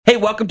Hey,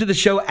 welcome to the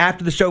Show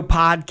After the Show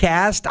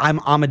podcast. I'm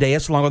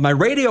Amadeus, along with my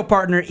radio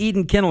partner,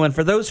 Eden and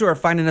for those who are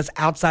finding us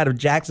outside of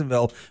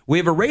Jacksonville, we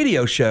have a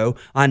radio show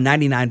on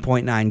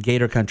 99.9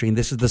 Gator Country, and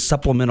this is the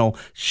supplemental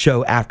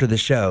Show After the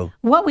Show.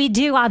 What we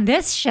do on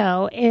this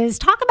show is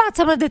talk about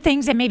some of the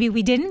things that maybe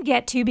we didn't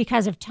get to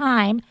because of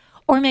time,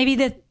 or maybe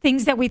the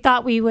things that we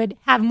thought we would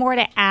have more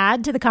to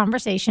add to the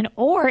conversation,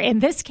 or in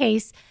this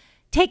case,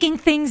 taking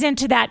things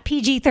into that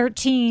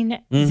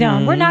PG-13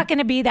 zone. We're not going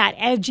to be that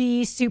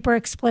edgy, super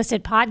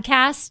explicit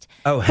podcast.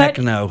 Oh, heck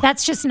no.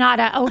 That's just not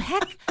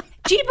heck,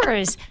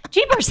 jeepers,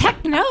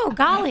 heck no,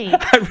 golly.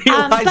 I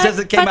realized as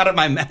it came out of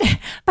my mouth.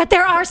 But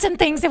there are some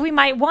things that we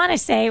might want to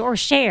say or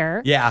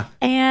share. Yeah.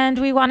 And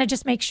we want to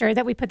just make sure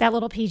that we put that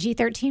little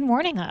PG-13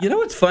 warning up. You know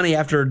what's funny?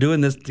 After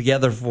doing this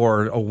together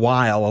for a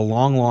while, a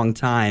long, long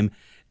time,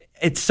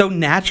 it's so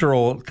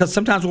natural because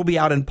sometimes we'll be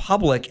out in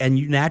public and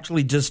you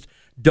naturally just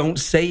don't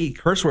say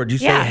curse words. You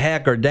say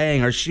heck or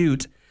dang or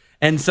shoot.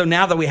 And so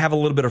now that we have a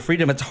little bit of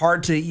freedom, it's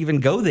hard to even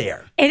go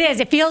there. It is.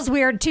 It feels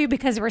weird, too,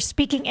 because we're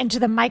speaking into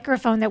the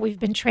microphone that we've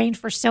been trained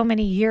for so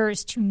many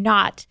years to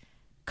not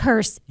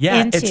curse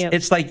into.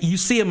 It's like you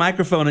see a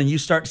microphone and you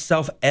start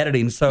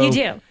self-editing. So you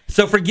do.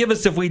 So forgive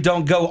us if we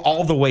don't go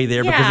all the way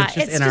there because it's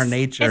just in our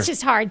nature. It's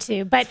just hard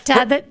to. But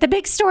the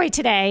big story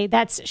today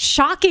that's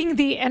shocking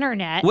the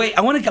internet. Wait,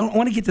 I want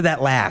to get to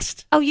that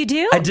last. Oh, you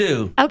do? I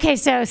do. Okay,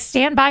 so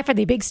stand by for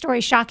the big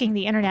story shocking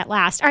the internet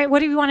last. All right, what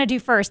do we want to do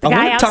first? The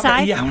guy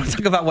outside? I want to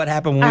talk about what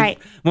happened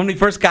when we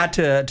first got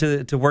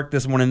to work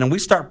this morning. And we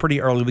start pretty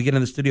early. We get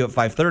in the studio at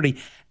 5:30.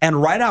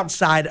 And right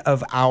outside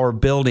of our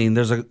building,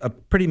 there's a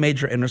pretty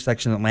major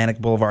intersection, Atlantic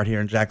Boulevard here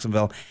in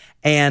Jacksonville.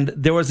 And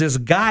there was this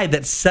guy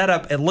that set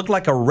up, it looked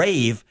like a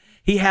rave.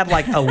 He had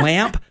like a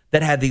lamp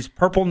that had these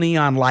purple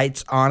neon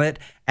lights on it.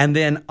 And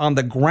then on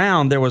the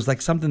ground, there was like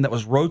something that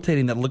was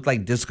rotating that looked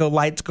like disco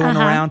lights going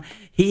around.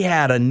 He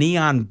had a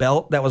neon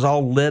belt that was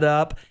all lit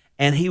up.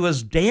 And he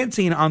was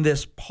dancing on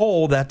this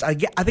pole that I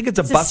think it's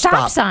a bus stop.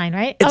 Stop sign,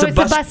 right? It's a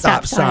bus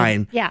stop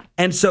sign. Yeah.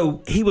 And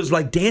so he was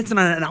like dancing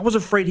on it. And I was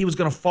afraid he was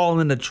going to fall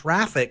into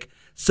traffic.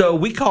 So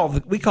we called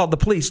the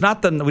police.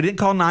 We didn't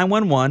call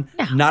 911.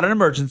 No. Not an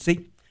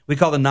emergency. We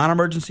called the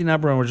non-emergency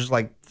number, and we're just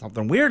like,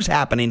 something weird's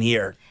happening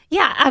here.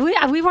 Yeah,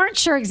 we weren't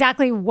sure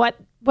exactly what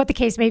the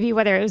case may be,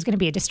 whether it was going to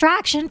be a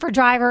distraction for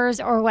drivers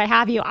or what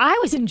have you. I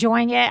was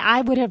enjoying it.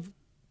 I would have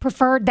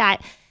preferred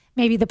that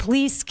maybe the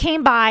police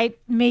came by,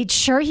 made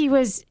sure he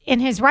was in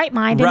his right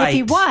mind.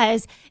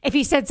 And if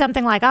he said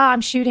something like,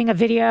 I'm shooting a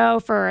video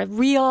for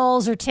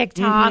Reels or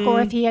TikTok,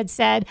 or if he had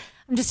said,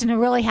 I'm just in a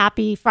really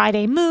happy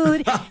Friday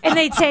mood, and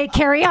they'd say,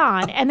 carry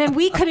on. And then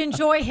we could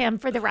enjoy him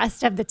for the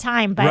rest of the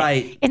time.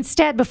 But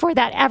instead, before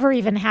that ever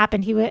even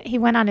happened, he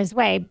went on his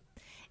way.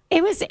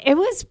 It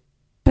was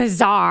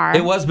bizarre.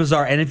 It was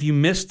bizarre. And if you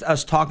missed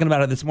us talking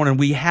about it this morning,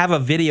 we have a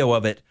video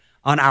of it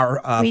on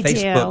our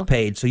Facebook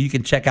page. So you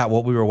can check out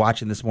what we were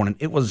watching this morning.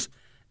 It was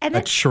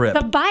a trip.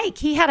 The bike,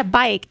 he had a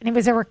bike, and it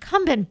was a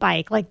recumbent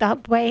bike, like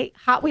the way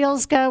Hot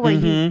Wheels go, where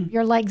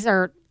your legs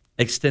are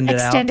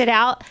extended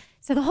out.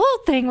 So the whole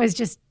thing was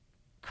just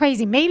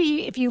crazy.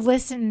 Maybe if you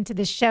listen to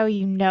the show,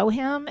 you know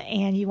him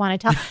and you want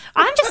to tell.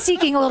 I'm just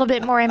seeking a little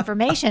bit more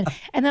information.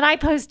 And then I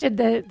posted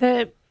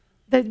the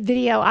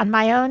video on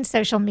my own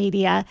social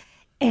media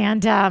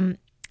and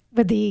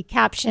with the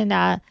caption,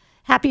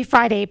 Happy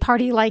Friday,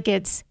 party like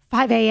it's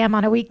 5 a.m.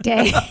 on a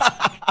weekday.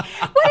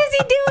 What is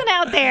he doing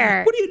out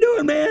there? What are you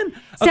doing, man?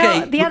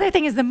 So the other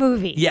thing is the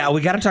movie. Yeah,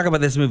 we got to talk about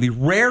this movie.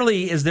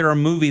 Rarely is there a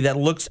movie that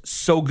looks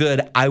so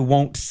good I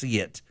won't see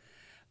it.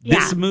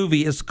 This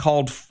movie is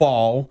called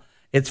Fall.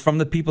 It's from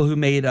the people who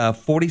made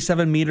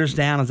 47 Meters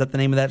Down. Is that the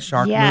name of that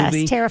shark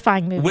movie? Yes,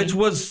 terrifying movie. Which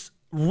was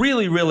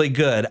really, really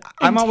good. Intense.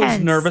 I'm always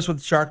nervous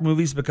with shark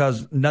movies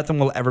because nothing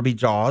will ever be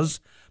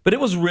Jaws. But it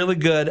was really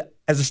good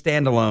as a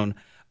standalone.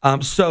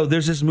 So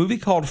there's this movie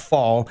called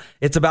Fall.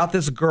 It's about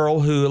this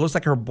girl who, it looks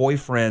like her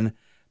boyfriend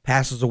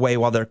passes away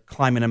while they're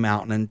climbing a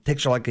mountain, and it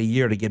takes her like a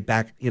year to get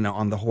back,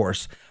 on the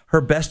horse.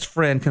 Her best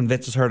friend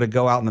convinces her to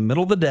go out in the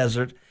middle of the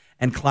desert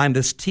and climb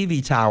this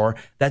TV tower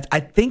that I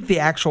think the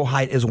actual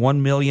height is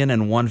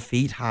 1,001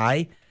 feet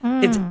high.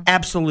 It's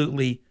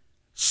absolutely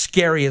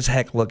scary as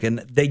heck looking.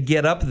 They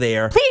get up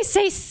there. Please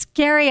say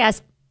scary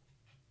as.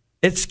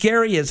 It's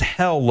scary as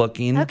hell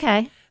looking.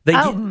 Okay.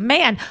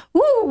 Man.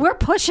 Ooh, we're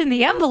pushing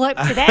the envelope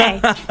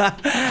today.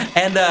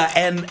 and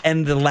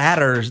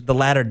the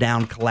ladder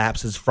down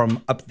collapses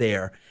from up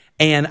there.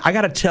 And I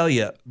got to tell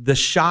you, the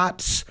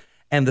shots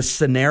and the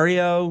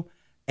scenario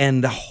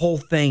and the whole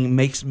thing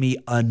makes me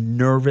a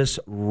nervous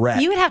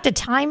wreck. You would have to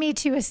tie me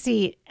to a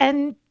seat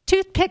and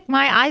toothpick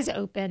my eyes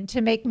open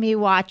to make me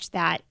watch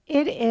that.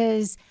 It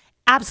is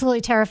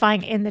absolutely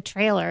terrifying in the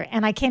trailer,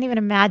 and I can't even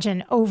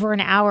imagine over an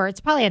hour. It's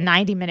probably a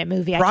 90-minute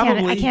movie.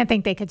 I can't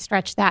think they could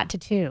stretch that to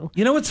 2.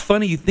 You know what's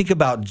funny? You think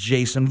about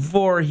Jason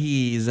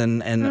Voorhees and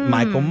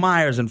Michael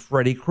Myers and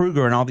Freddy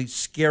Krueger and all these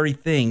scary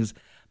things,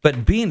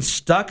 but being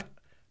stuck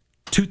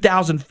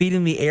 2,000 feet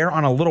in the air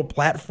on a little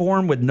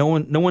platform with no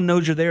one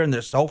knows you're there and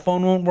their cell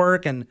phone won't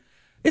work, and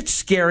it's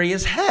scary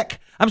as heck.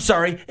 I'm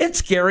sorry, it's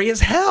scary as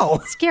hell.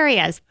 Scary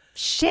as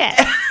shit.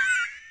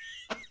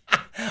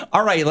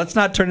 All right, let's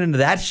not turn into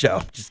that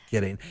show. Just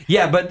kidding.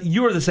 Yeah, but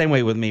you were the same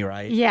way with me,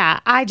 right? Yeah,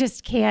 I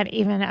just can't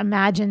even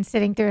imagine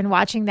sitting through and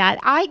watching that.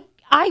 I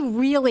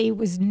really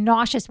was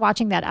nauseous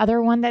watching that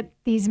other one that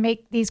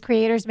these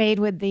creators made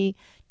with the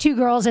two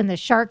girls in the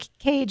shark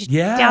cage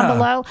down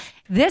below.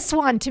 This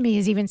one to me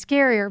is even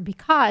scarier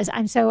because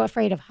I'm so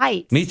afraid of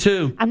heights. Me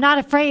too. I'm not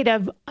afraid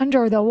of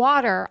under the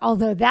water,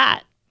 although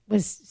that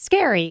was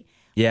scary.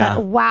 Yeah.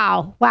 But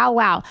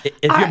wow. If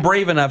you're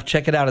brave enough,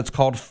 check it out. It's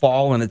called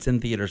Fall, and it's in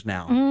theaters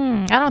now.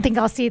 I don't think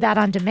I'll see that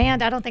on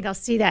demand. I don't think I'll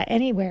see that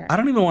anywhere. I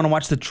don't even want to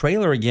watch the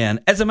trailer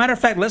again. As a matter of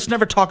fact, let's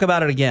never talk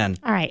about it again.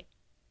 All right.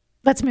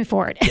 Let's move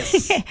forward.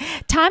 Yes.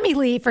 Tommy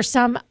Lee, for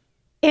some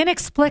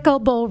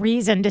inexplicable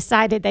reason,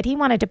 decided that he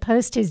wanted to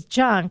post his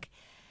junk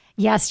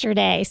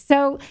yesterday.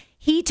 So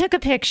he took a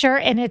picture,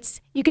 and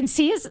you can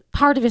see his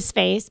part of his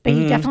face, but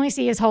you definitely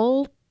see his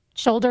whole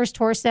shoulders,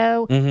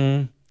 torso.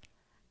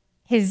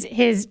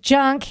 His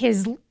junk,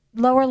 his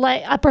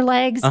upper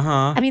legs.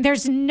 Uh-huh. I mean,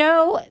 there's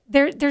no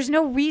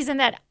reason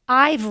that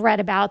I've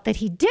read about that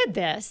he did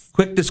this.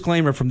 Quick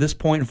disclaimer: from this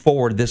point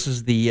forward, this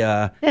is the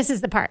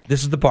part.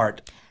 This is the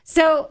part.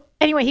 So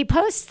anyway, he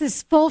posts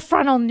this full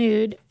frontal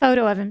nude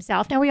photo of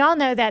himself. Now we all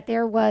know that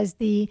there was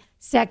the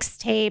sex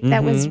tape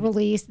that was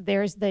released.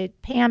 There's the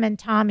Pam and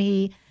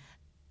Tommy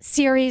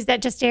series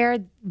that just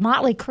aired.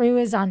 Motley Crue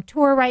is on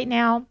tour right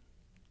now.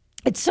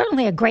 It's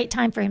certainly a great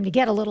time for him to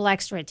get a little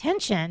extra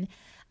attention.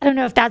 I don't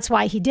know if that's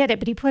why he did it,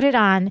 but he put it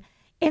on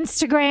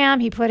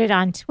Instagram. He put it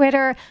on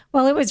Twitter.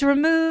 Well, it was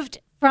removed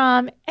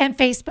and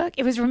Facebook.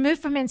 It was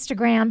removed from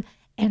Instagram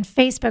and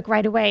Facebook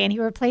right away. And he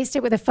replaced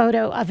it with a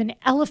photo of an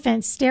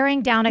elephant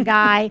staring down a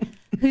guy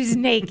who's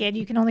naked.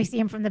 You can only see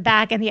him from the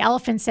back. And the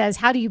elephant says,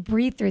 "How do you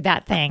breathe through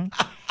that thing?"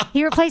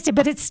 He replaced it,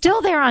 but it's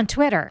still there on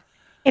Twitter.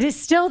 It is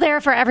still there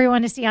for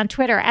everyone to see on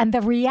Twitter. And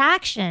the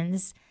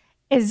reactions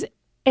is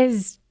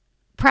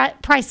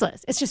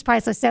priceless. It's just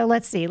priceless. So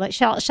let's see.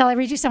 Shall I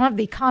read you some of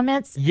the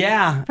comments?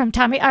 Yeah. From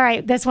Tommy. All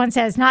right. This one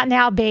says, "Not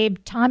now, babe.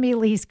 Tommy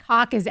Lee's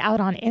cock is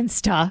out on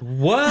Insta."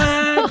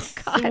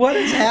 What? Oh, what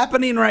is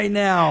happening right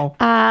now?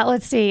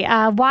 Let's see.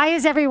 Why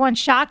is everyone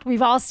shocked?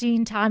 We've all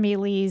seen Tommy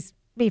Lee's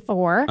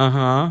before.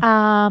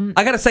 I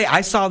gotta say,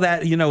 I saw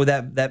that.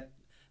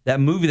 That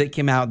movie that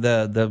came out,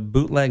 the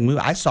bootleg movie.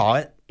 I saw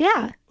it.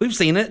 Yeah. We've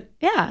seen it.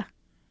 Yeah.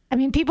 I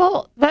mean,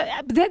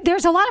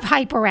 there's a lot of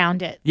hype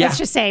around it. Yeah. Let's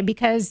just say,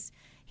 because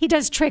he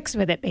does tricks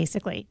with it,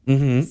 basically. I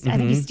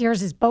think he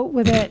steers his boat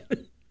with it.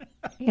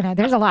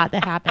 There's a lot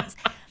that happens.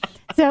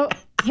 So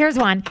here's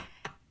one.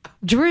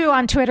 Drew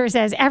on Twitter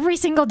says, "Every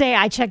single day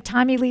I check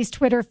Tommy Lee's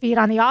Twitter feed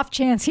on the off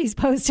chance he's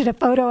posted a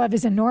photo of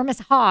his enormous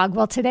hog.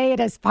 Well, today it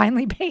has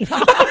finally paid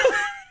off."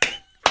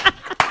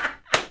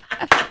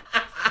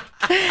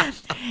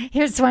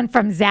 Here's one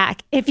from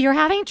Zach. "If you're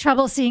having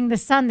trouble seeing the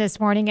sun this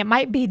morning, it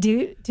might be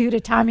due to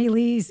Tommy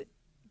Lee's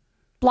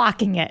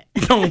blocking it."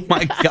 Oh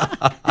my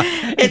God.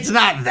 It's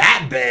not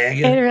that big.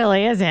 It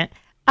really isn't.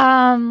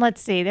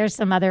 Let's see. There's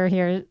some other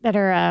here that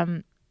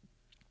are,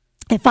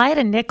 if I had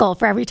a nickel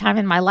for every time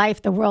in my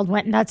life the world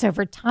went nuts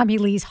over Tommy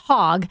Lee's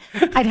hog,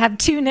 I'd have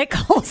 2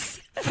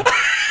 nickels.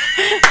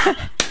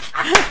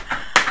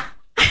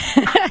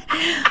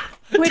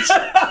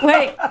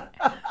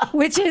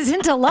 Which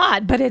isn't a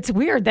lot, but it's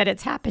weird that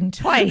it's happened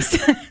twice.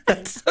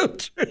 That's so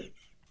true.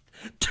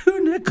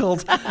 2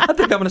 nickels. I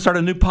think I'm going to start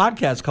a new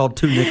podcast called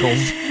 2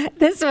 Nickels.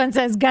 This one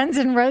says, "Guns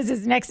N'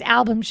 Roses' next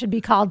album should be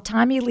called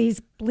Tommy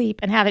Lee's Bleep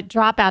and have it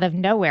drop out of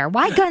nowhere."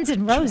 Why Guns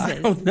N' Roses? I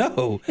don't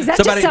know. Is that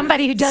just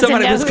somebody who doesn't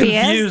know was who he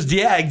is? confused.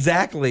 Yeah,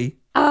 exactly.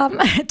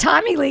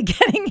 Tommy Lee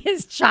getting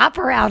his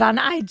chopper out on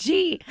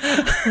IG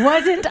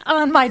wasn't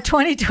on my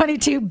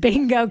 2022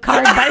 bingo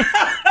card,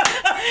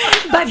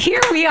 but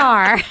here we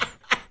are.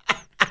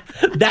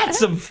 That's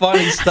some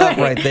funny stuff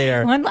right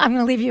there. I'm going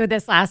to leave you with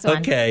this last one.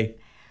 Okay.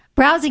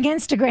 "Browsing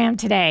Instagram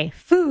today.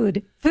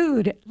 Food,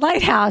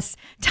 lighthouse,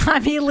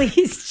 Tommy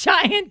Lee's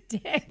giant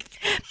dick,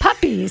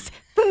 puppies,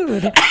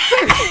 food.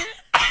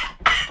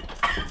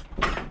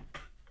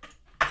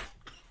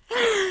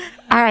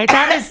 All right,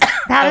 that is.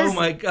 Oh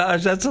my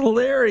gosh, that's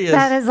hilarious.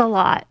 That is a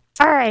lot.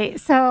 All right,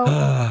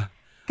 so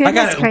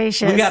goodness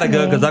gracious, we gotta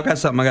go because I've got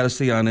something I gotta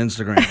see on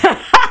Instagram.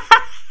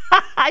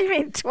 I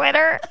mean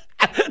Twitter.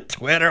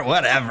 Twitter,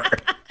 whatever.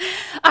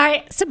 All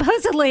right,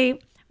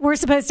 supposedly we're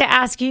supposed to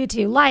ask you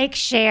to like,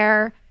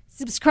 share,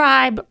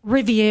 subscribe,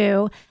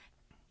 review.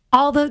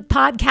 All the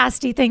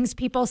podcasty things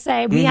people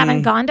say. We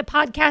haven't gone to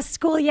podcast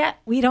school yet.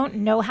 We don't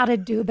know how to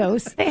do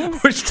those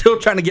things. We're still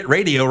trying to get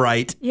radio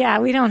right. Yeah,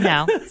 we don't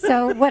know.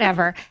 So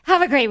whatever.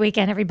 Have a great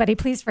weekend, everybody.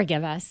 Please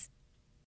forgive us.